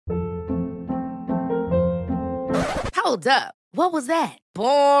Hold up. What was that?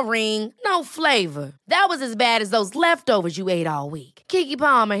 Boring. No flavor. That was as bad as those leftovers you ate all week. Keke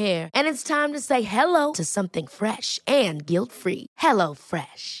Palmer here, and it's time to say hello to something fresh and guilt-free. Hello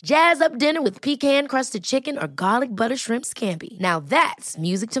Fresh. Jazz up dinner with pecan-crusted chicken or garlic butter shrimp scampi. Now that's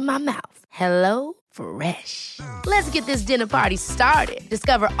music to my mouth. Hello Fresh. Let's get this dinner party started.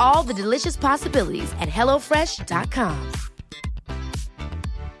 Discover all the delicious possibilities at hellofresh.com.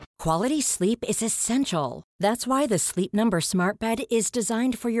 Quality sleep is essential. That's why the Sleep Number Smart Bed is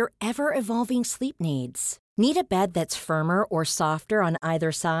designed for your ever-evolving sleep needs. Need a bed that's firmer or softer on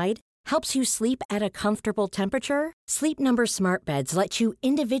either side? Helps you sleep at a comfortable temperature? Sleep Number Smart Beds let you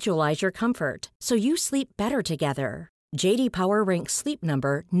individualize your comfort, so you sleep better together. J.D. Power ranks Sleep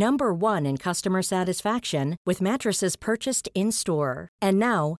Number number 1 in customer satisfaction with mattresses purchased in-store. And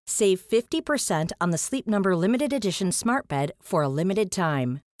now, save 50% on the Sleep Number Limited Edition Smart Bed for a limited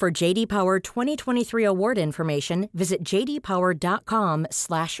time. For J.D. Power 2023 award information, visit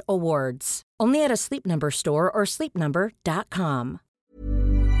jdpower.com/awards. Only at a Sleep Number store or sleepnumber.com.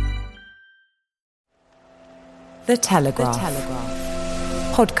 The Telegraph.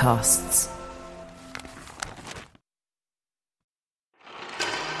 Podcasts.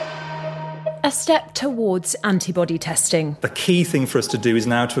 A step towards antibody testing. The key thing for us to do is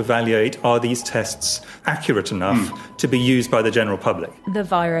now to evaluate, are these tests accurate enough to be used by the general public? The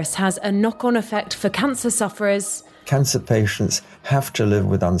virus has a knock-on effect for cancer sufferers. Cancer patients have to live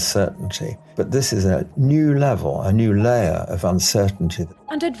with uncertainty, but this is a new level, a new layer of uncertainty.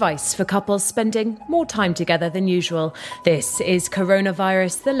 And advice for couples spending more time together than usual. This is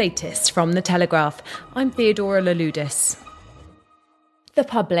Coronavirus, the latest from The Telegraph. I'm Theodora Louloudis. The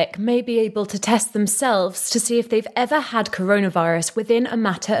public may be able to test themselves to see if they've ever had coronavirus within a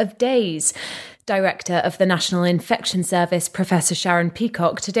matter of days. Director of the National Infection Service, Professor Sharon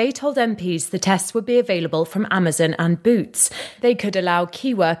Peacock, today told MPs the tests would be available from Amazon and Boots. They could allow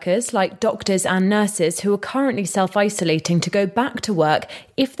key workers like doctors and nurses who are currently self-isolating to go back to work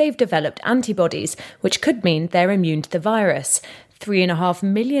if they've developed antibodies, which could mean they're immune to the virus. 3.5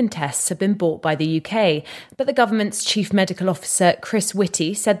 million tests have been bought by the UK, but the government's Chief Medical Officer, Chris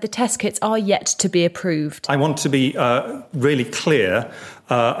Whitty, said the test kits are yet to be approved. I want to be really clear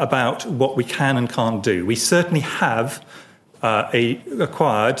about what we can and can't do. We certainly have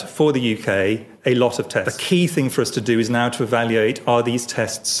acquired for the UK a lot of tests. The key thing for us to do is now to evaluate, are these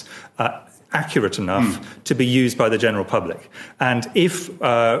tests accurate enough to be used by the general public? And if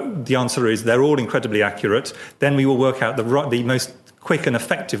the answer is they're all incredibly accurate, then we will work out the most quick and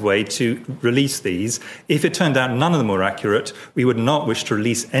effective way to release these. If it turned out none of them were accurate, we would not wish to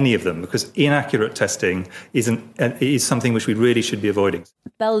release any of them, because inaccurate testing is something which we really should be avoiding.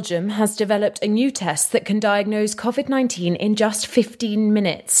 Belgium has developed a new test that can diagnose COVID-19 in just 15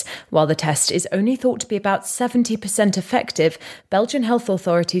 minutes. While the test is only thought to be about 70% effective, Belgian health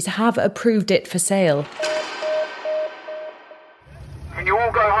authorities have approved it for sale. Can you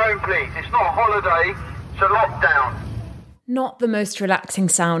all go home, please? It's not a holiday, it's a lockdown. Not the most relaxing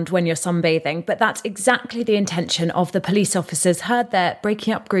sound when you're sunbathing, but that's exactly the intention of the police officers heard there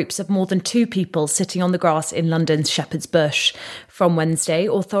breaking up groups of more than 2 people sitting on the grass in London's Shepherd's Bush. From Wednesday,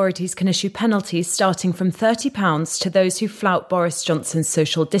 authorities can issue penalties starting from £30 to those who flout Boris Johnson's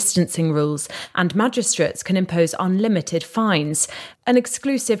social distancing rules, and magistrates can impose unlimited fines. An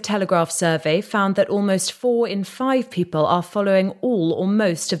exclusive Telegraph survey found that almost 4 in 5 people are following all or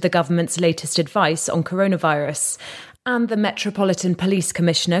most of the government's latest advice on coronavirus. And the Metropolitan Police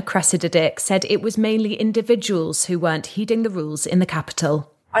Commissioner, Cressida Dick, said it was mainly individuals who weren't heeding the rules in the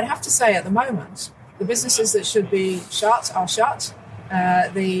capital. I'd have to say at the moment, the businesses that should be shut are shut.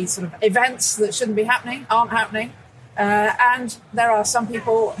 The sort of events that shouldn't be happening aren't happening. And there are some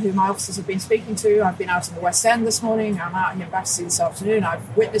people who my officers have been speaking to. I've been out in the West End this morning. I'm out in Battersea this afternoon.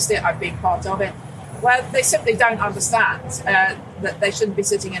 I've witnessed it. I've been part of it. Where they simply don't understand that they shouldn't be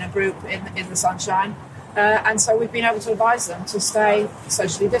sitting in a group in the sunshine. And so we've been able to advise them to stay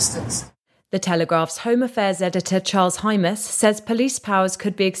socially distanced. The Telegraph's Home Affairs editor Charles Hymas says police powers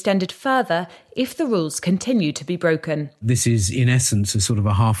could be extended further if the rules continue to be broken. This is, in essence, a sort of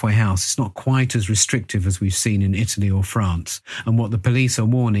a halfway house. It's not quite as restrictive as we've seen in Italy or France. And what the police are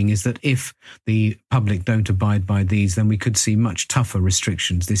warning is that if the public don't abide by these, then we could see much tougher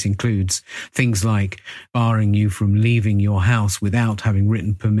restrictions. This includes things like barring you from leaving your house without having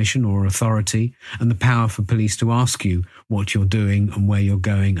written permission or authority, and the power for police to ask you what you're doing and where you're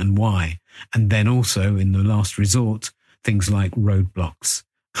going and why. And then also, in the last resort, things like roadblocks.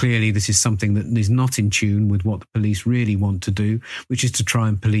 Clearly, this is something that is not in tune with what the police really want to do, which is to try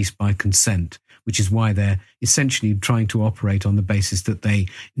and police by consent, which is why they're essentially trying to operate on the basis that they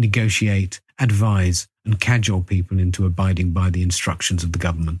negotiate advise and cajole people into abiding by the instructions of the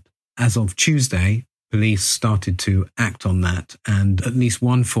government. As of Tuesday, police started to act on that, and at least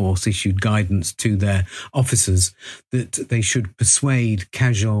one force issued guidance to their officers that they should persuade,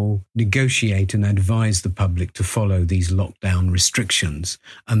 cajole, negotiate and advise the public to follow these lockdown restrictions,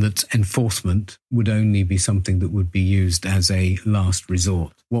 and that enforcement would only be something that would be used as a last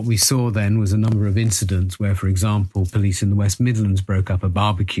resort. What we saw then was a number of incidents where, for example, police in the West Midlands broke up a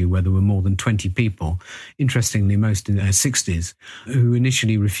barbecue where there were more than 20 people, interestingly most in their 60s, who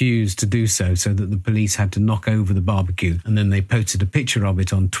initially refused to do so that the police had to knock over the barbecue, and then they posted a picture of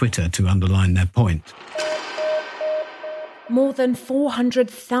it on Twitter to underline their point. More than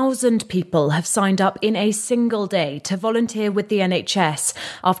 400,000 people have signed up in a single day to volunteer with the NHS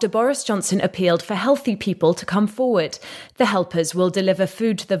after Boris Johnson appealed for healthy people to come forward. The helpers will deliver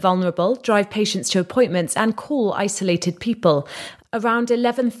food to the vulnerable, drive patients to appointments and call isolated people. Around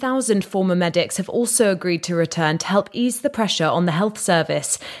 11,000 former medics have also agreed to return to help ease the pressure on the health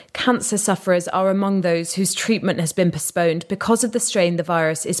service. Cancer sufferers are among those whose treatment has been postponed because of the strain the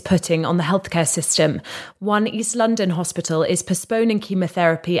virus is putting on the healthcare system. One East London hospital is postponing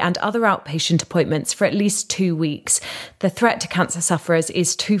chemotherapy and other outpatient appointments for at least 2 weeks. The threat to cancer sufferers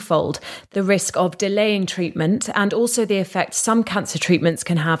is twofold: the risk of delaying treatment and also the effect some cancer treatments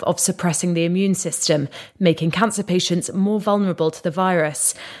can have of suppressing the immune system, making cancer patients more vulnerable to the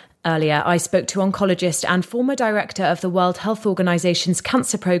virus. Earlier, I spoke to oncologist and former director of the World Health Organization's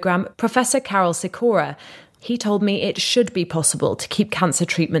cancer programme, Professor Karol Sikora. He told me it should be possible to keep cancer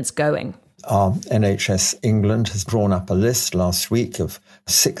treatments going. Our NHS England has drawn up a list last week of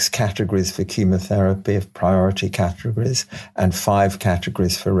 6 categories for chemotherapy, of priority categories, and 5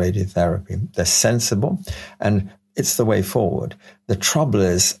 categories for radiotherapy. They're sensible, and it's the way forward. The trouble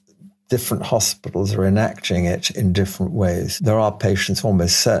is, different hospitals are enacting it in different ways. There are patients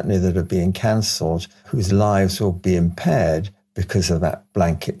almost certainly that are being cancelled whose lives will be impaired because of that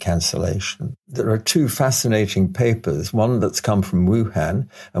blanket cancellation. There are 2 fascinating papers, one that's come from Wuhan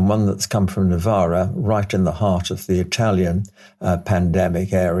and one that's come from Novara, right in the heart of the Italian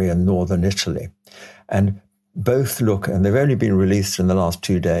pandemic area in northern Italy. And both look, and they've only been released in the last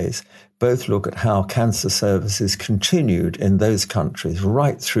 2 days, both look at how cancer services continued in those countries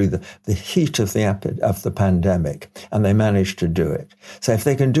right through the heat of the pandemic, and they managed to do it. So if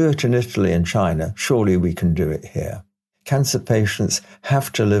they can do it in Italy and China, surely we can do it here. Cancer patients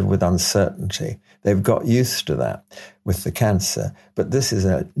have to live with uncertainty. They've got used to that with the cancer, but this is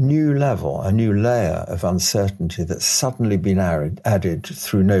a new level, a new layer of uncertainty that's suddenly been added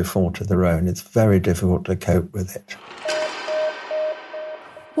through no fault of their own. It's very difficult to cope with it.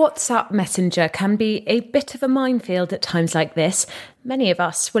 WhatsApp Messenger can be a bit of a minefield at times like this. Many of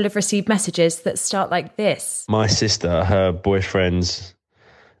us will have received messages that start like this. My sister, her boyfriend's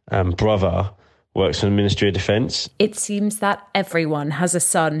brother, works for the Ministry of Defence. It seems that everyone has a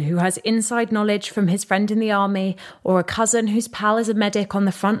son who has inside knowledge from his friend in the army, or a cousin whose pal is a medic on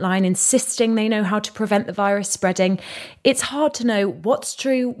the front line insisting they know how to prevent the virus spreading. It's hard to know what's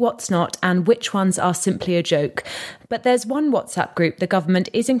true, what's not, and which ones are simply a joke. But there's one WhatsApp group the government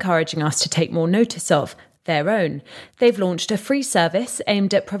is encouraging us to take more notice of. Their own. They've launched a free service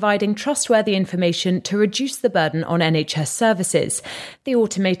aimed at providing trustworthy information to reduce the burden on NHS services. The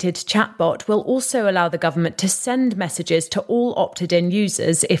automated chatbot will also allow the government to send messages to all opted-in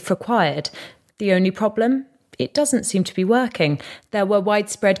users if required. The only problem? It doesn't seem to be working. There were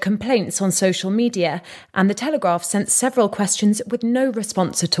widespread complaints on social media, and The Telegraph sent several questions with no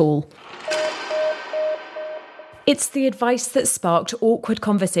response at all. It's the advice that sparked awkward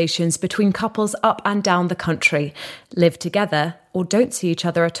conversations between couples up and down the country. Live together or don't see each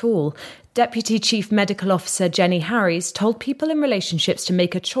other at all. Deputy Chief Medical Officer Jenny Harries told people in relationships to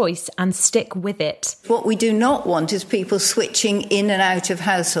make a choice and stick with it. What we do not want is people switching in and out of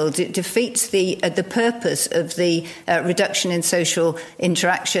households. It defeats the purpose of the reduction in social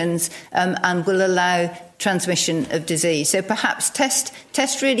interactions and will allow transmission of disease. So perhaps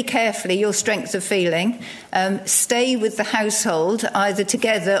test really carefully your strength of feeling, stay with the household either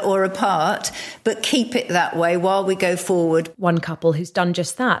together or apart, but keep it that way while we go forward. One couple who's done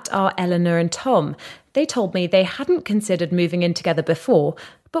just that are Eleanor and Tom. They told me they hadn't considered moving in together before,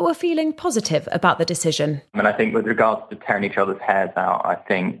 but were feeling positive about the decision. And I think with regards to tearing each other's hairs out, I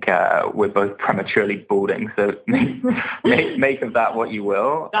think we're both prematurely balding, so make of that what you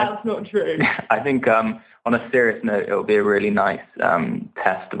will. That's not true. I think on a serious note, it'll be a really nice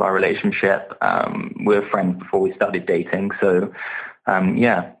test of our relationship. We were friends before we started dating, so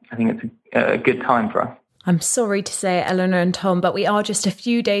I think it's a good time for us. I'm sorry to say it, Eleanor and Tom, but we are just a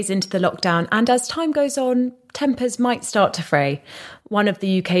few days into the lockdown, and as time goes on, tempers might start to fray. One of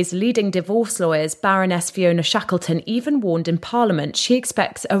the UK's leading divorce lawyers, Baroness Fiona Shackleton, even warned in Parliament she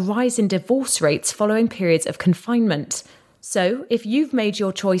expects a rise in divorce rates following periods of confinement. So, if you've made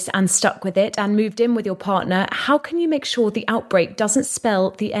your choice and stuck with it and moved in with your partner, how can you make sure the outbreak doesn't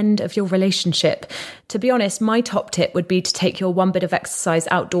spell the end of your relationship? To be honest, my top tip would be to take your one bit of exercise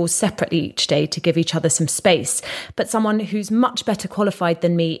outdoors separately each day to give each other some space. But someone who's much better qualified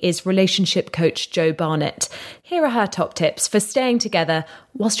than me is relationship coach Jo Barnett. Here are her top tips for staying together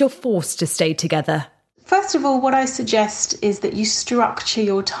whilst you're forced to stay together. First of all, what I suggest is that you structure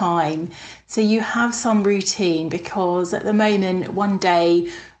your time so you have some routine, because at the moment one day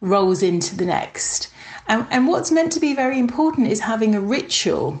rolls into the next. And what's meant to be very important is having a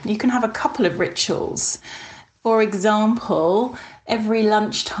ritual. You can have a couple of rituals. For example, every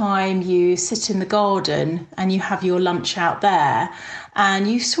lunchtime you sit in the garden and you have your lunch out there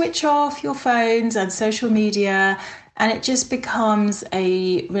and you switch off your phones and social media, and it just becomes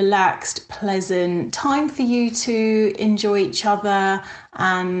a relaxed, pleasant time for you to enjoy each other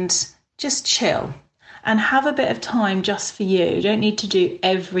and just chill and have a bit of time just for you. You don't need to do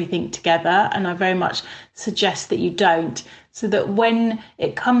everything together, and I very much suggest that you don't, so that when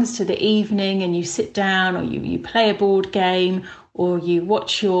it comes to the evening and you sit down or you play a board game or you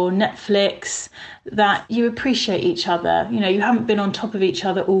watch your Netflix, that you appreciate each other. You know, you haven't been on top of each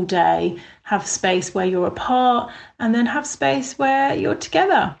other all day. Have space where you're apart, and then have space where you're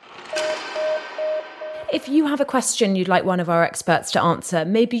together. If you have a question you'd like one of our experts to answer,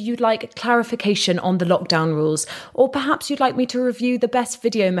 maybe you'd like clarification on the lockdown rules, or perhaps you'd like me to review the best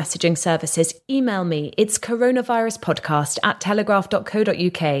video messaging services, email me. It's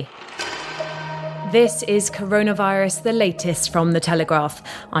coronaviruspodcast@telegraph.co.uk. This is Coronavirus, the latest from The Telegraph.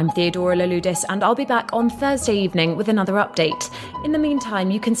 I'm Theodora Louloudis, and I'll be back on Thursday evening with another update. In the meantime,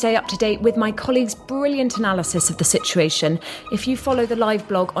 you can stay up to date with my colleagues' brilliant analysis of the situation. If you follow the live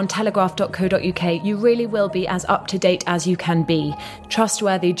blog on telegraph.co.uk, you really will be as up to date as you can be.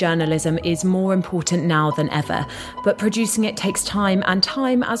 Trustworthy journalism is more important now than ever, but producing it takes time, and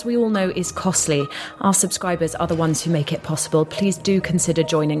time, as we all know, is costly. Our subscribers are the ones who make it possible. Please do consider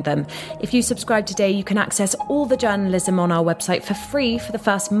joining them. If you subscribe today, you can access all the journalism on our website for free for the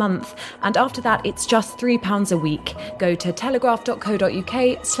first month, and after that it's just £3 a week. Go to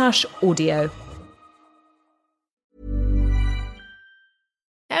telegraph.co.uk/audio.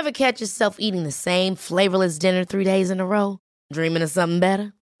 Ever catch yourself eating the same flavorless dinner 3 days in a row? Dreaming of something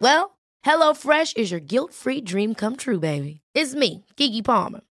better? Well, HelloFresh is your guilt-free dream come true, baby. It's me, Keke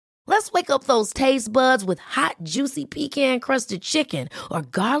Palmer. Let's wake up those taste buds with hot, juicy pecan-crusted chicken or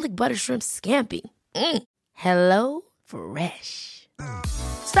garlic butter shrimp scampi. Hello Fresh.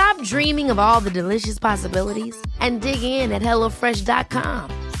 Stop dreaming of all the delicious possibilities and dig in at HelloFresh.com.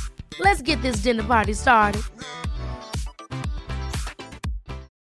 Let's get this dinner party started.